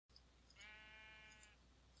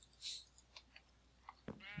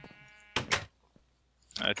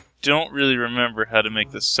I don't really remember how to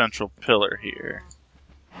make the central pillar here.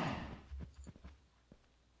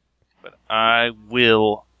 But I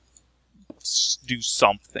will do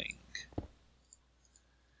something.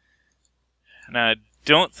 And I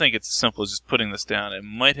don't think it's as simple as just putting this down. It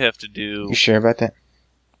might have to do... You sure about that?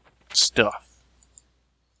 Stuff.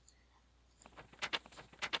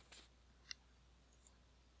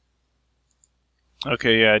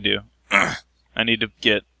 Okay, yeah, I do. I need to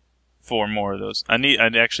get 4 more of those. I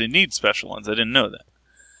actually need special ones. I didn't know that.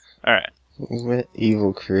 Alright. What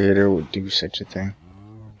evil creator would do such a thing?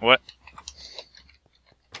 What?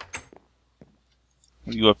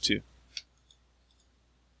 What are you up to?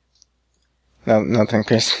 No, nothing,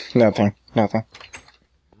 Chris. Nothing.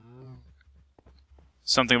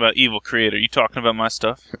 Something about evil creator. You talking about my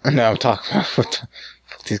stuff? No, I'm talking about what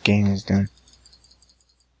this game is doing.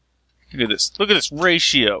 Look at this. Look at this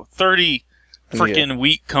ratio. 30 freaking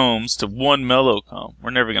wheat combs to 1 mellow comb.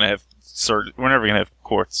 We're never gonna have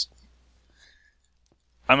quartz.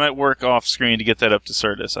 I might work off screen to get that up to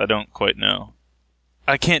Certus. I don't quite know.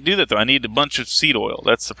 I can't do that though. I need a bunch of seed oil.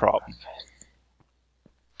 That's the problem.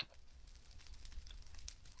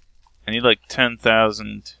 I need like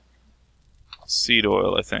 10,000 seed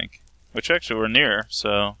oil, I think. Which actually we're near,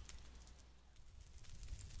 so...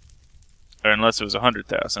 Or unless it was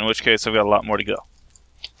 100,000, in which case I've got a lot more to go.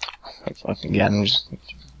 I fucking got him.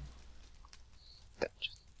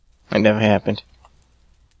 It never happened.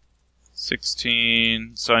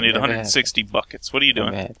 16... So I need 160 buckets. What are you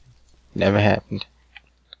doing? Never happened.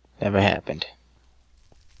 Never happened.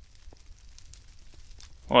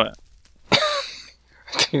 What?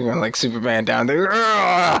 You went like Superman down there.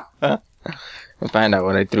 I find out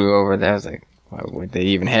what I threw over there. I was like, why would they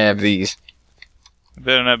even have these? It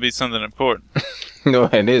better not be something important. No,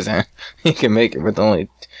 it isn't. You can make it with only...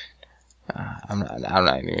 I'm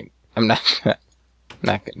not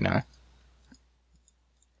good now.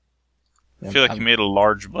 I feel like you made a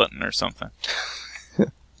large button or something.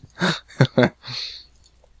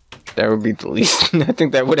 That would be the least... I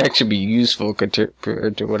think that would actually be useful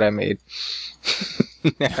compared to what I made.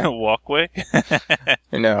 A walkway?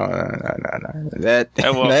 No. That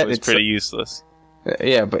walkway is pretty useless.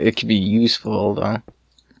 Yeah, but it could be useful, though.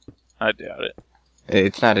 I doubt it.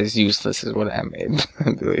 It's not as useless as what I made,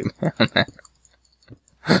 believe me.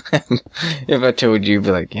 If I told you, you'd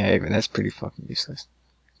be like, yeah, but that's pretty fucking useless.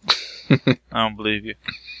 I don't believe you.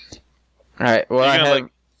 Alright, well, I have...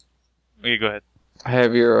 Okay, go ahead. I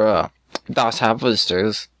have your, DOS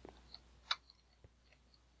harvesters.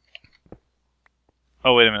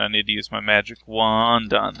 Oh, wait a minute, I need to use my magic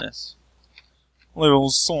wand on this. Little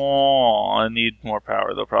saw. I need more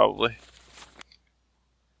power, though, probably.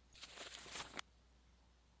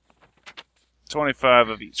 25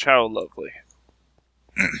 of each. How lovely.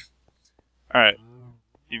 Alright.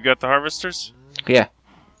 You've got the harvesters? Yeah.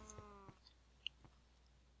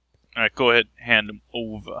 Alright, go ahead. Hand them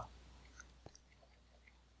over.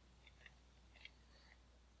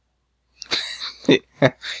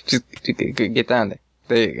 Just get down there.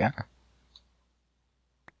 There you go.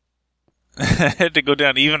 I had to go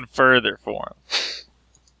down even further for him.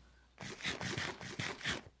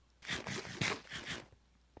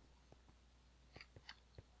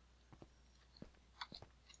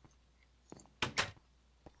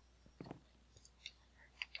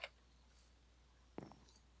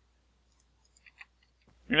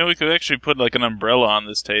 You know, we could actually put like an umbrella on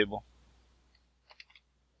this table.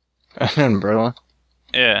 An umbrella?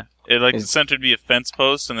 Yeah. The center would be a fence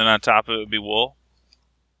post, and then on top of it would be wool.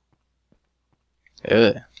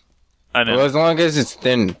 Ugh. I know. Well, as long as it's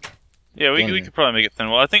thin. Yeah, we could probably make it thin.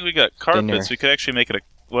 Well, I think we got carpets. Thinner. We could actually make it a...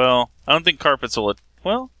 Well, I don't think carpets will...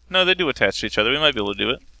 Well, no, they do attach to each other. We might be able to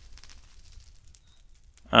do it.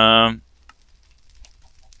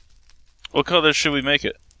 What color should we make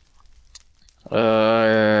it?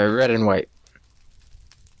 Red and white.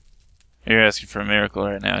 You're asking for a miracle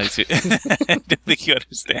right now. I don't think you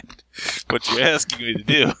understand what you're asking me to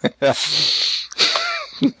do.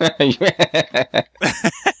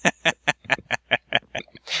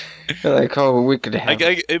 Like, oh, we could have...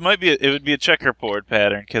 it would be a checkerboard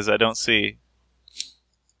pattern, because I don't see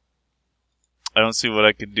what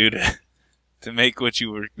I could do to make what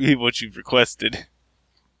you've requested.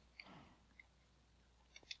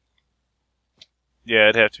 Yeah,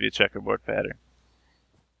 it'd have to be a checkerboard pattern.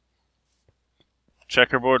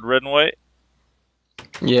 Checkerboard, red and white?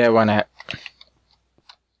 Yeah, why not?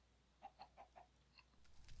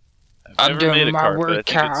 I've never made a carpet. Work, I think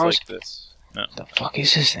cows. it's like this. No. The fuck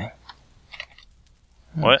is this thing?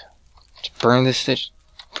 What? Just burn this to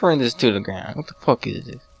the ground. What the fuck is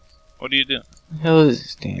this? What are you doing? What the hell is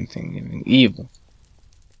this damn thing? Evil.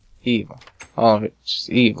 Evil. All of it's just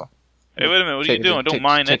evil. Hey, wait a minute. What are you doing? Don't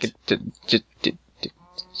mine it. Just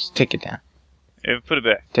take it down. Hey, put it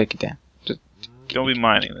back. Take it down. Don't be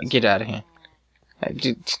mining this. Get out of here.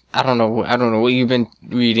 I don't know what you've been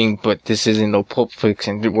reading, but this isn't no Pulp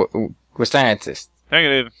Fiction. We're scientists.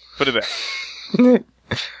 Negative. Put it back.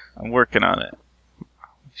 I'm working on it.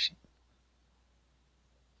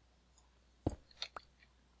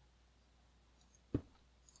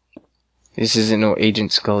 This isn't no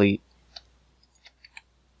Agent Scully.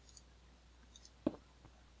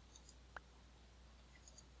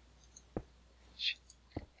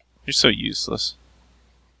 You're so useless.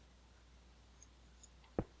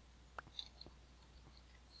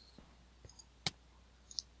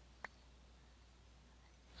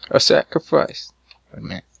 A sacrifice. Wait a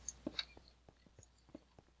minute.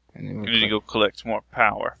 We need to go collect more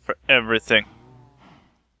power for everything.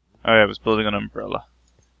 Oh yeah, I was building an umbrella.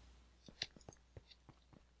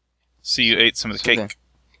 See, you ate some of the cake.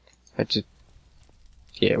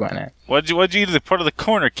 Yeah, why not? Why'd you eat the part of the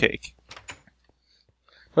corner cake?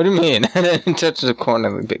 What do you mean? I didn't touch the corner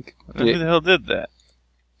of the big. Who the hell did that?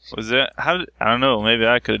 Was that how? I don't know. Maybe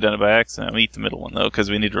I could have done it by accident. I'll eat the middle one though, because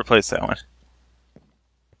we need to replace that one.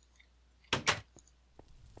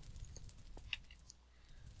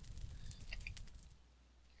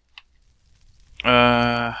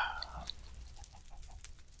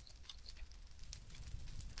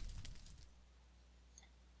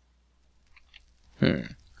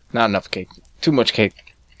 Not enough cake. Too much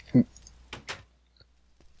cake.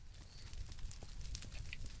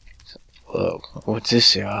 Whoa, what's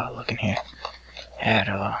this? Looking here. At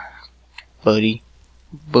buddy.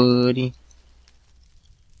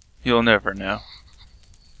 You'll never know.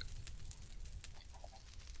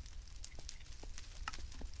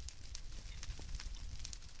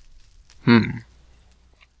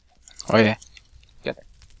 Oh yeah. Got it.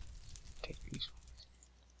 Take these.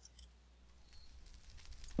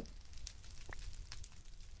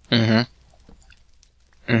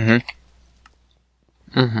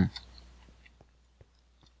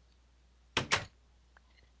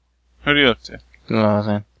 What are you up to?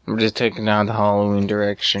 Nothing. I'm just taking down the Halloween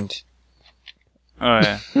directions. Oh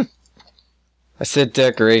yeah. I said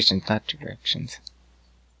decorations, not directions.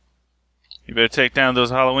 You better take down those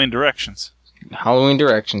Halloween directions. Halloween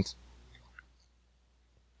directions.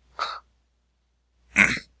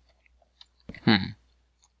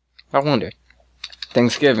 I wonder.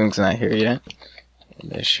 Thanksgiving's not here yet.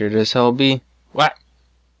 There sure as hell be. What?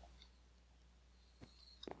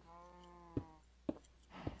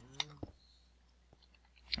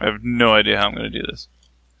 I have no idea how I'm going to do this.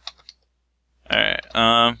 Alright,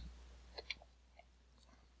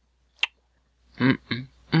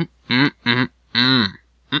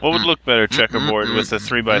 what would look better checkerboard with a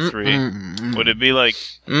 3x3? Would it be like,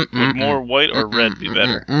 would more white or red be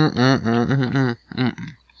better? No,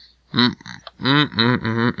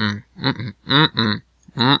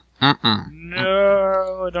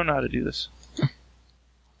 I don't know how to do this.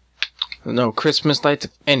 No Christmas lights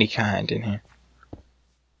of any kind in here.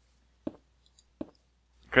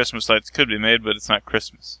 Christmas lights could be made, but it's not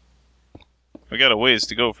Christmas. We got a ways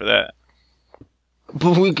to go for that.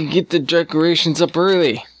 But we could get the decorations up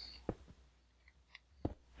early.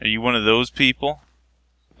 Are you one of those people?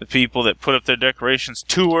 The people that put up their decorations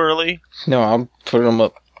too early? No, I'll put them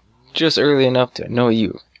up just early enough to annoy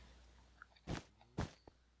you.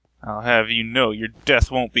 I'll have you know your death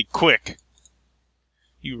won't be quick.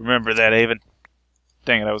 You remember that, Aven?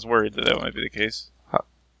 Dang it, I was worried that might be the case.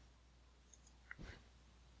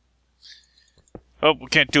 Oh, we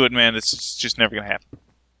can't do it, man. This is just never going to happen.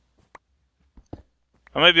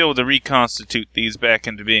 I might be able to reconstitute these back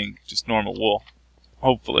into being just normal wool.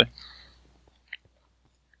 Hopefully.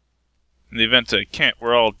 In the event I can't,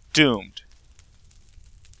 we're all doomed.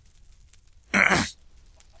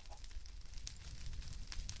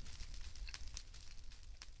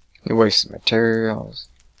 You waste materials.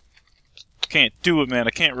 Can't do it, man.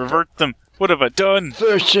 I can't revert them. What have I done?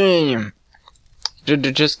 For shame.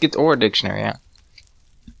 Just get the ore dictionary out.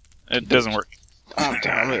 It doesn't work. Oh,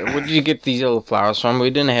 damn it. Where did you get these yellow flowers from? We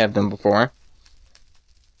didn't have them before.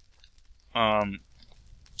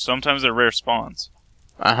 Sometimes they're rare spawns.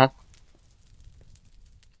 Uh-huh.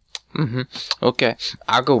 Okay.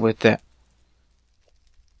 I'll go with that.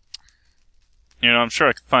 You know, I'm sure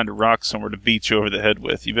I could find a rock somewhere to beat you over the head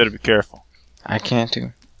with. You better be careful. I can't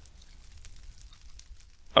do.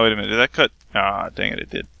 Oh, wait a minute. Did that cut? Ah, dang it, it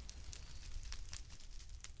did.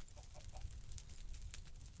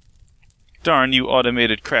 Darn you,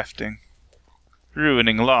 automated crafting.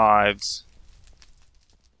 Ruining lives.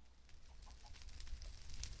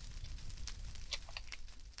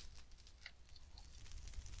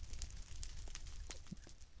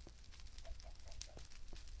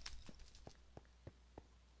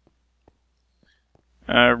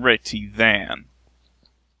 Righty then.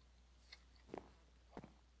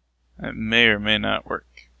 That may or may not work.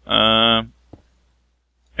 Aven,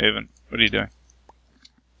 what are you doing?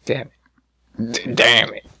 Damn it.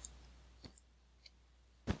 Damn it.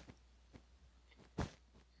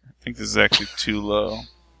 I think this is actually too low.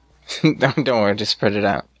 Don't worry, just spread it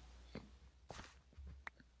out.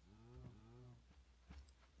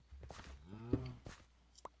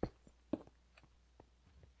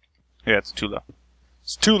 Yeah, it's too low.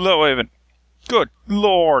 It's too low, Aven. Good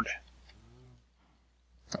lord.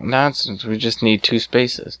 Nonsense, we just need 2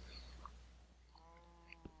 spaces.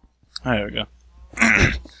 There we go.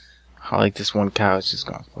 I like this one cow, it's just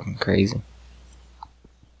going fucking crazy.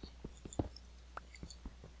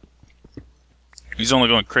 He's only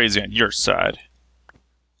going crazy on your side.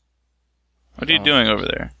 What are you doing over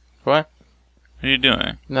there? What? What are you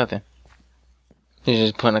doing? Nothing. He's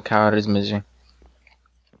just putting a cow out of his misery.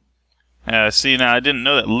 See, now I didn't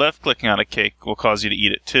know that left-clicking on a cake will cause you to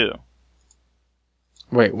eat it too.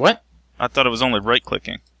 Wait, what? I thought it was only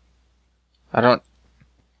right-clicking. I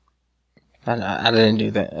didn't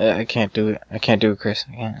do that. I can't do it. I can't do it, Chris.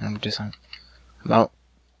 I can't. I'm just on.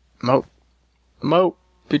 Moat,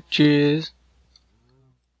 bitches.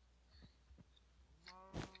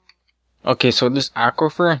 Okay, so this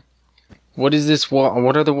aquifer. What is this wall?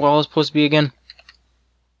 What are the walls supposed to be again?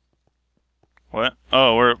 What?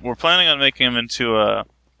 Oh, we're planning on making him into a.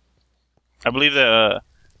 I believe that.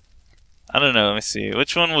 I don't know. Let me see.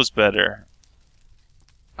 Which one was better?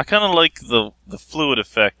 I kind of like the fluid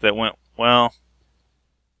effect that went well.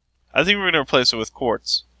 I think we're gonna replace it with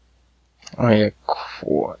quartz. Oh yeah,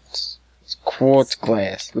 quartz. It's quartz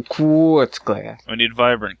glass. The quartz glass. We need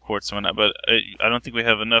vibrant quartz and whatnot, but I don't think we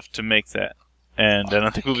have enough to make that, and I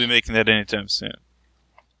don't think we'll be making that anytime soon.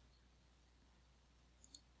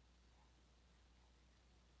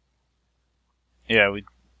 Yeah,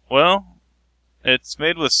 well, it's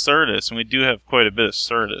made with Certus, and we do have quite a bit of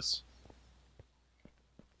Certus.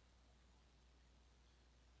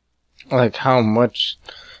 Like how much?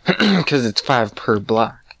 Because it's 5 per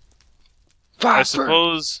block. 5 I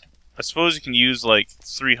suppose you can use like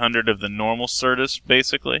 300 of the normal Certus,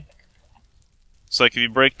 basically. So like if you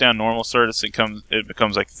break down normal Certus, it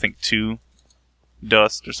becomes like I think 2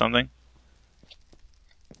 dust or something.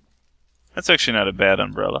 That's actually not a bad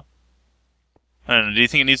umbrella. I don't know. Do you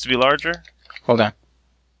think it needs to be larger? Hold on.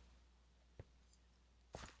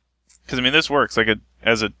 Because I mean, this works like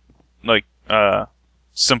as a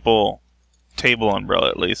simple table umbrella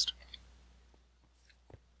at least.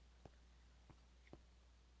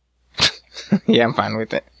 Yeah, I'm fine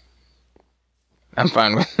with it. I'm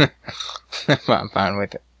fine with it. I'm fine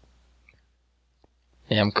with it.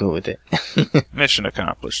 Yeah, I'm cool with it. Mission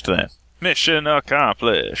accomplished then. Mission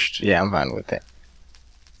accomplished. Yeah, I'm fine with it.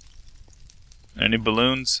 Any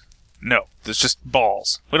balloons? No, there's just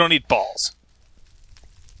balls. We don't need balls.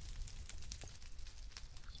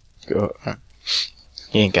 Go.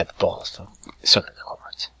 You ain't got the balls, so suck the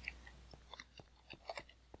cards.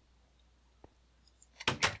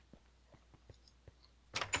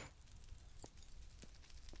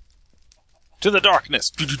 To the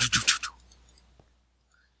darkness.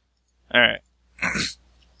 Alright.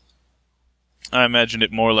 I imagined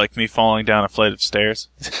it more like me falling down a flight of stairs.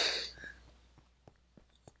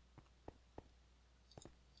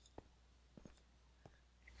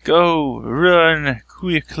 Go, run,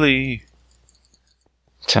 quickly.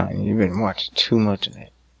 I'm telling you, you've been watching too much of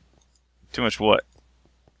it. Too much what?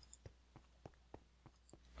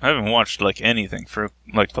 I haven't watched, like, anything for,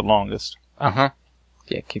 like, the longest. Uh-huh.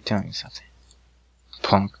 Yeah, keep telling me something.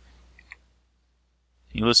 Punk.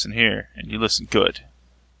 You listen here, and you listen good.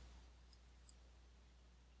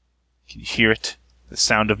 Can you hear it? The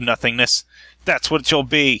sound of nothingness? That's what you'll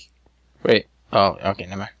be! Wait. Oh, okay,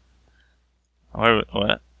 never mind.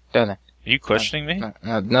 What? Nothing. Are you questioning me?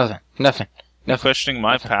 Nothing. Nothing. You're questioning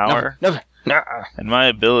my power? Nothing. And my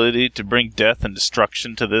ability to bring death and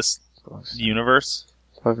destruction to this universe?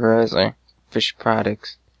 Pulverizer. Fish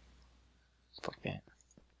products. Fuck that.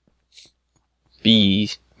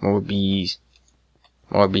 Bees. More bees.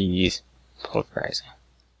 More bees. Pulverizer.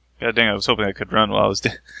 God dang, I was hoping I could run while I was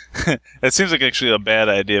That seems like actually a bad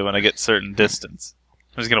idea when I get certain distance.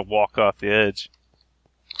 I'm just gonna walk off the edge.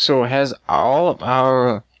 So has all of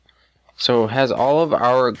our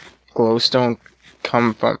glowstone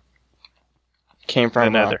came from The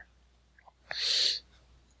nether.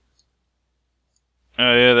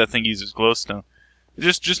 Oh yeah, that thing uses glowstone.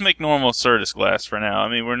 Just make normal Certus glass for now. I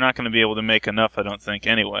mean, we're not going to be able to make enough, I don't think,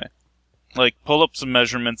 anyway. Like, pull up some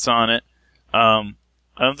measurements on it. I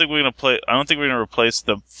don't think we're going to replace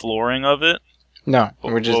the flooring of it. No,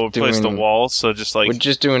 we're just we'll replace doing the walls. So just like we're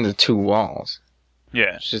just doing the 2 walls.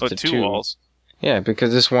 yeah, just but the 2 two. walls. Yeah,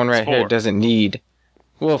 because this one right It's here 4. doesn't need.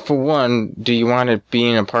 Well, for one, do you want it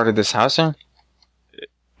being a part of this house then?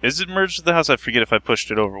 Is it merged with the house? I forget if I pushed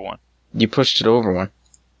it over one. You pushed it over one.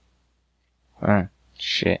 Oh,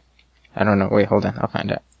 shit. I don't know. Wait, hold on. I'll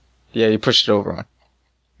find out. Yeah, you pushed it over one.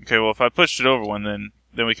 Okay, well, if I pushed it over one, then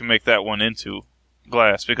we can make that one into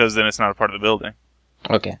glass, because then it's not a part of the building.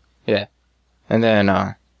 Okay, yeah. And then,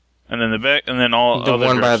 And then the back, and then all the other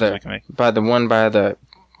one by directions we can make. the one by the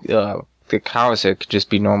house, it could just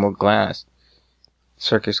be normal glass.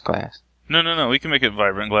 Circus glass. No. We can make it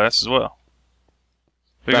vibrant glass as well.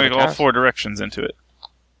 We By can the make all house? 4 directions into it.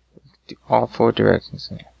 All 4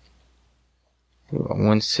 directions.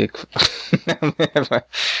 1 6.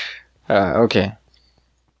 Okay.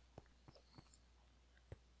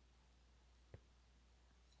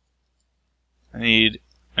 I need.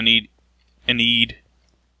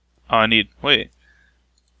 Wait.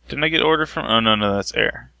 Didn't I get order from? Oh, no, that's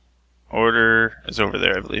air. Order is over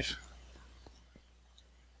there, I believe.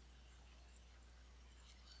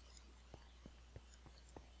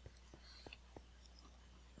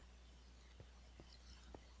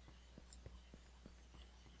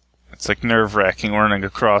 It's like nerve-wracking running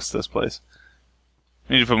across this place.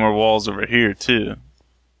 I need to put more walls over here, too.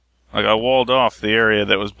 Like, I walled off the area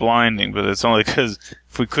that was blinding, but it's only because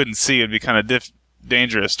if we couldn't see, it'd be kind of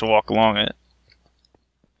dangerous to walk along it.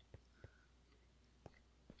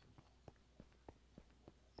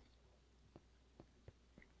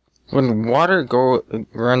 When water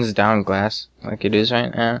runs down glass, like it is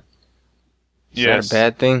right now, is that a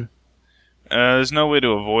bad thing? There's no way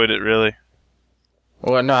to avoid it, really.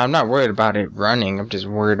 Well, no, I'm not worried about it running. I'm just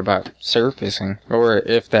worried about surfacing. Or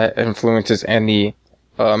if that influences any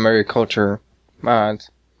mariculture mods.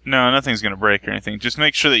 No, nothing's going to break or anything. Just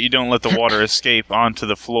make sure that you don't let the water escape onto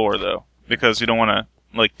the floor, though. Because you don't want to,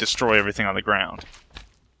 like, destroy everything on the ground.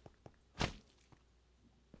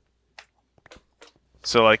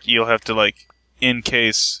 So, like, you'll have to, like,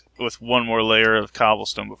 encase with one more layer of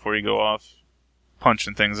cobblestone before you go off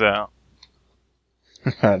punching things out.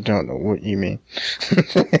 I don't know what you mean.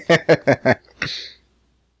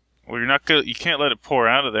 Well, you're not good. You can't let it pour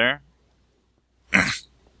out of there.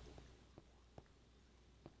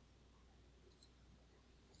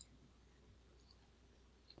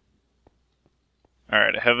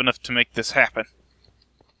 Alright, I have enough to make this happen.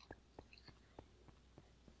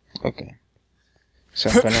 Okay. So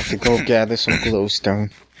I'm gonna have to go gather some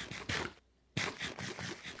glowstone.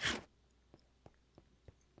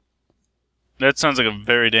 That sounds like a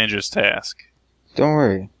very dangerous task. Don't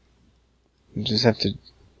worry. You just have to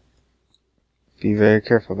be very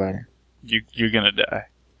careful about it. You're gonna die.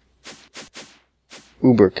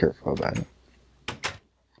 Uber careful about it.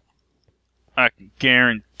 I can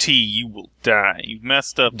guarantee you will die. You've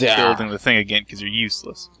messed up building the thing again because you're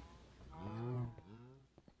useless.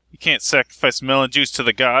 You can't sacrifice melon juice to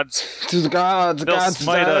the gods. To the gods! The They'll gods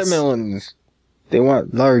smite desire us. melons! They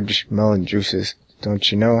want large melon juices,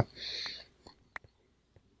 don't you know?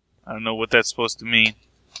 I don't know what that's supposed to mean.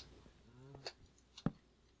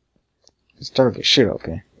 It's dark as shit up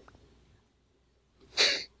here.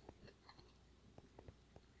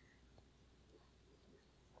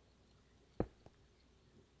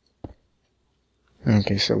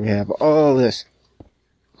 Okay, so we have all this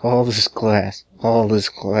glass. Okay,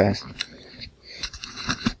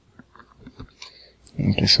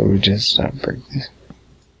 so we just break this.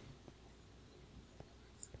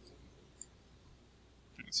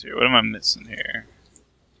 Let's see, what am I missing here?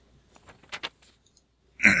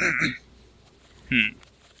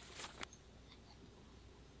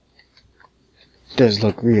 Does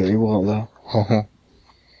look really well though.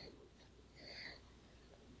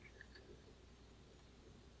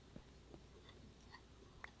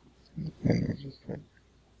 Let me just put-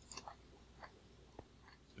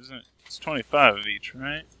 Isn't it? It's 25 of each,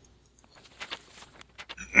 right?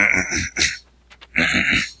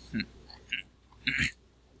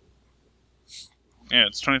 Yeah,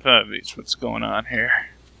 it's 25 of each. What's going on here?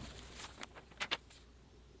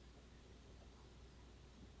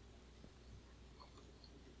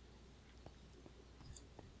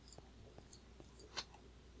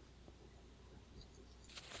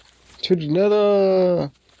 To the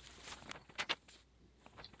nether!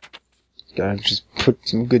 Gotta just put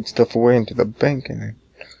some good stuff away into the bank and then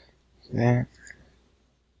that.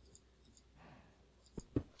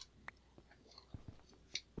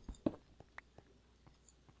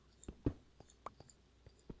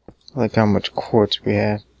 I like how much quartz we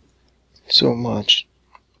have. So much.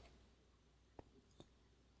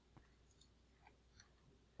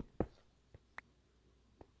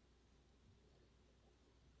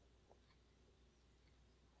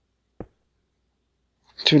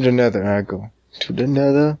 To the nether I go. To the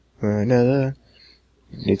nether, nether.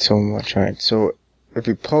 Need so much. Alright, so if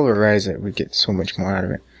we polarize it, we get so much more out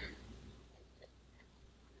of it.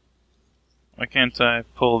 Why can't I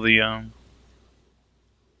pull the,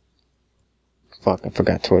 Fuck, I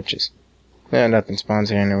forgot torches. Yeah, nothing spawns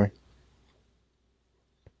here anyway.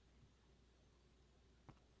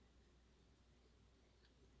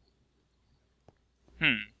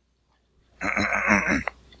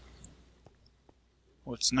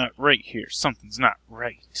 What's not right here? Something's not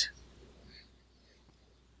right.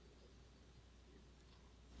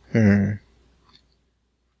 I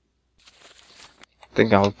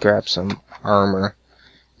think I'll grab some armor.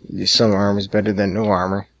 Some armor is better than no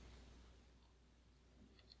armor.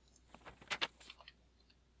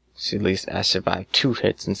 So at least I survived 2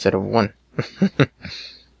 hits instead of 1.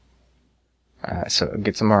 Alright, so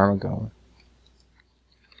get some armor going.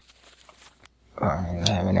 I don't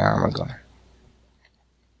have any armor going.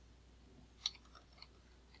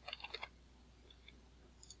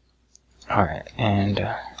 Alright, and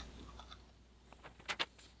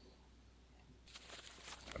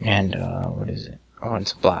what is it? Oh, and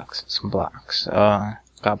some blocks.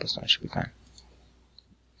 Cobblestone should be fine.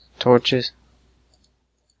 Torches.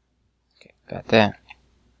 Okay, got that.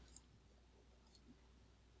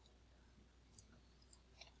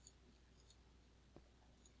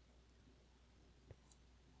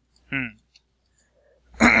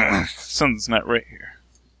 Something's not right here.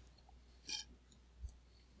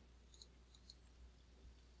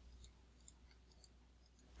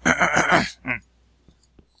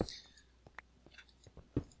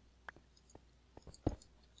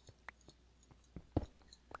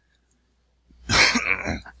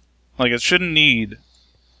 Like, it shouldn't need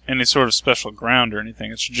any sort of special ground or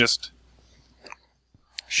anything. It should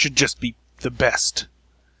just be the best.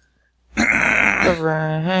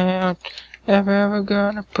 Around, ever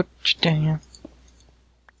gonna put you down.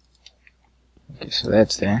 Okay, so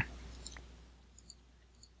that's there.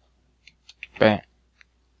 Bam.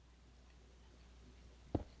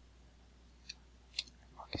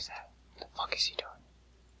 What is that? What the fuck is he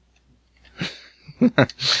doing?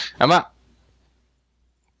 I'm out.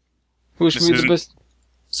 Who's the best?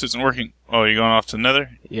 This isn't working. Oh, you're going off to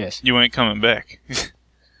Nether? Yes. You ain't coming back.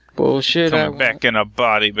 Bullshit. Coming back in a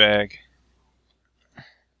body bag.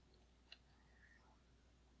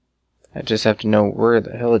 I just have to know where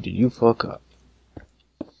the hell did you fuck up?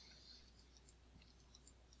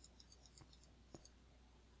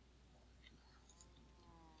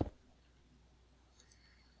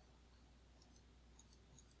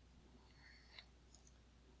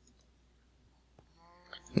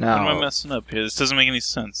 Now, What am I messing up here? This doesn't make any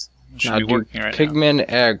sense. It should now be working right now. Pigmen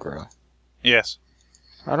aggro. Yes.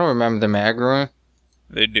 I don't remember them aggroing.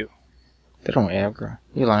 They do. They don't aggro.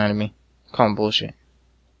 You lying to me. Call them bullshit.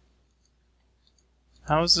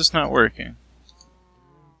 How is this not working?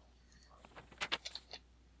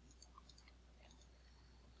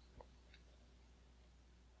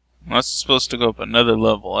 Well, that's supposed to go up another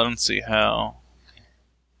level. I don't see how.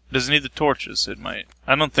 Does it need the torches? It might.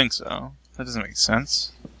 I don't think so. That doesn't make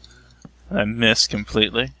sense. I missed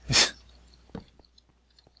completely.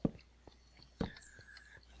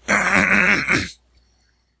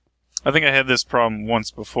 I think I had this problem once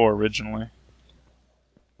before originally.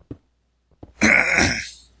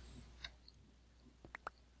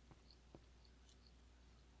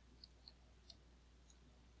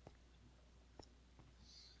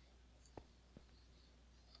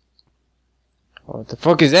 What the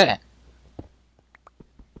fuck is that?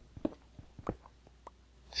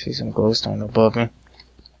 See some glowstone above me.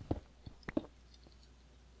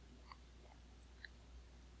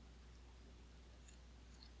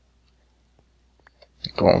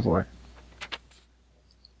 Going for it.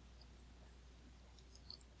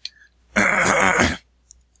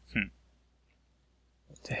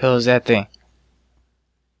 What the hell is that thing?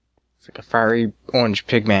 It's like a fiery orange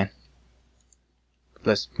pig man.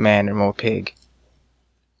 Less man and more pig.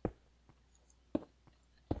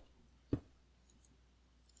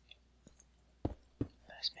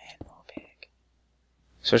 Less man, more pig.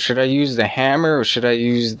 So should I use the hammer or should I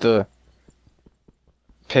use the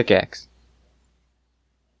pickaxe?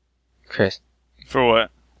 Chris. For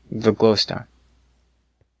what? The glowstone.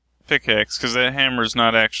 Pickaxe, because that hammer's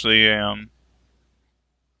not actually at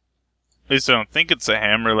least I don't think it's a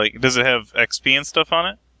hammer. Like, does it have XP and stuff on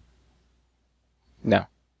it? No.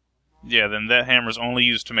 Yeah, then that hammer's only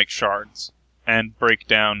used to make shards and break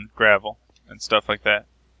down gravel and stuff like that.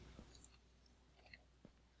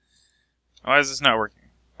 Why is this not working?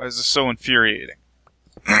 Why is this so infuriating?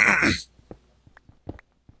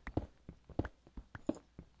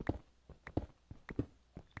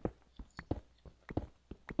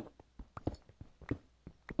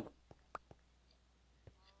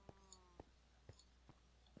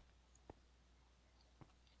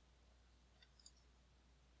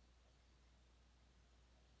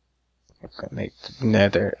 Make the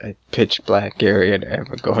nether a pitch black area to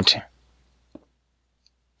ever go to.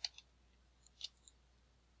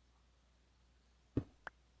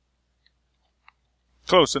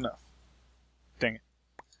 Close enough. Dang it.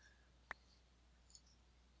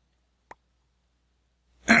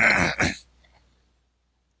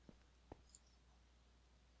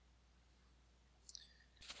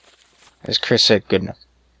 As Chris said, good enough.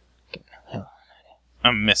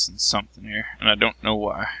 I'm missing something here, and I don't know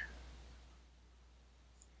why.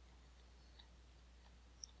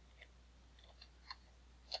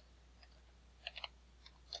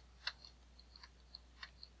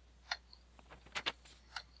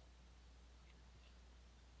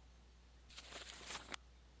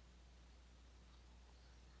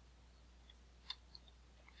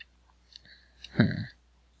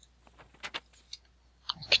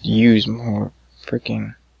 Could use more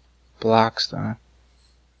freaking blocks though.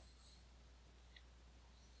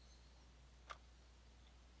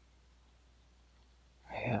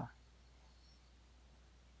 Yeah.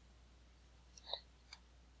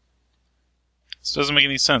 This doesn't make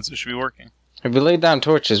any sense. It should be working. If we laid down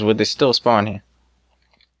torches, would they still spawn here?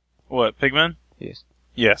 What, pigmen? Yes.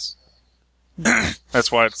 Yes.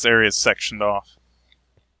 That's why this area is sectioned off.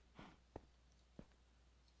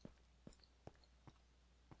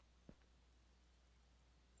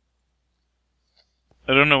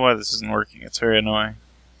 I don't know why this isn't working. It's very annoying.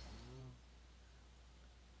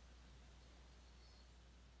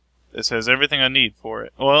 This has everything I need for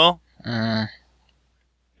it. Well,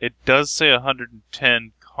 it does say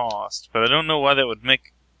 110 cost, but I don't know why that would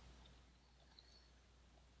make...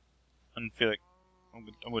 I feel like I'm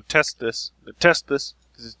gonna test this. I'm gonna test this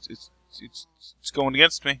because it's going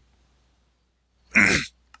against me.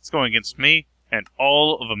 It's going against me and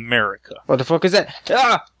all of America. What the fuck is that?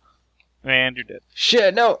 Ah! And you're dead.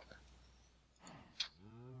 Shit, no!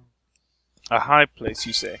 A high place,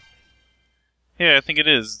 you say? Yeah, I think it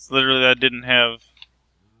is. It's literally that I didn't have...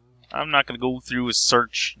 I'm not gonna go through a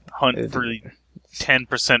search hunt for the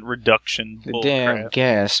 10% reduction. The damn crap.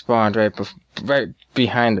 gas spawned right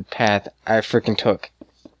behind the path I freaking took.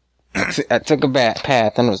 I took a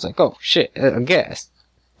path and was like, oh shit, a gas.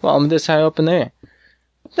 Well, I'm this high up in there.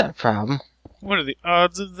 Not a problem. What are the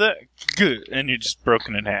odds of that? Good. And you're just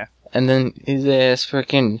broken in half. And then his ass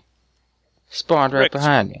freaking spawned right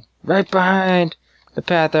behind me. Right behind the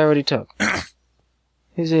path I already took.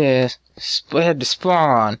 His ass had to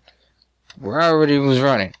spawn where I already was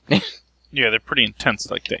running. Yeah, they're pretty intense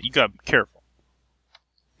like that. You gotta be careful.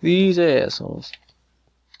 These assholes.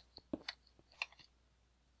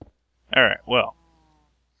 Alright, well.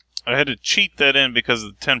 I had to cheat that in because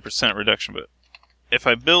of the 10% reduction, but if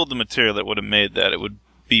I build the material that would have made that, it would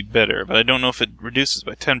be better. But I don't know if it reduces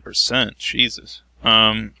by 10%. Jesus.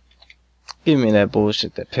 Give me that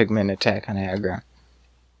bullshit, that pigment attack on Agrarian.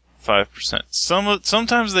 5%.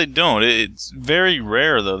 Sometimes they don't. It's very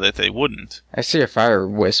rare, though, that they wouldn't. I see a fire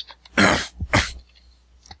wisp.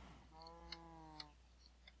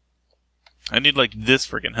 I need, like, this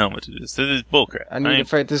freaking helmet to do this. This is bullcrap. I need to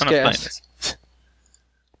fight this gas.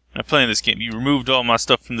 I'm not playing this game. You removed all my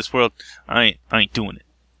stuff from this world. I ain't doing it.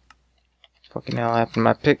 Fucking hell happened to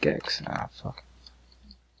my pickaxe. Ah, fuck.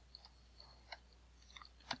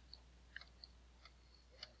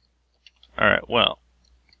 Alright, well.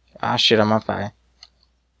 Ah, shit, I'm on fire.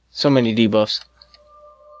 So many debuffs.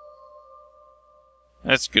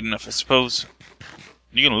 That's good enough, I suppose.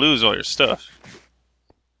 You're gonna lose all your stuff.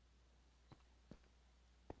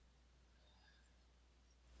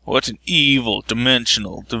 What an evil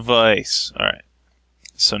dimensional device. Alright.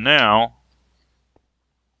 So now...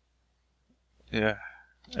 Yeah.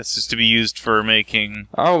 That's just to be used for making...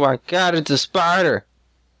 Oh my god, it's a spider!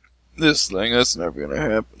 This thing, that's never gonna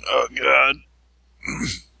happen. Oh god.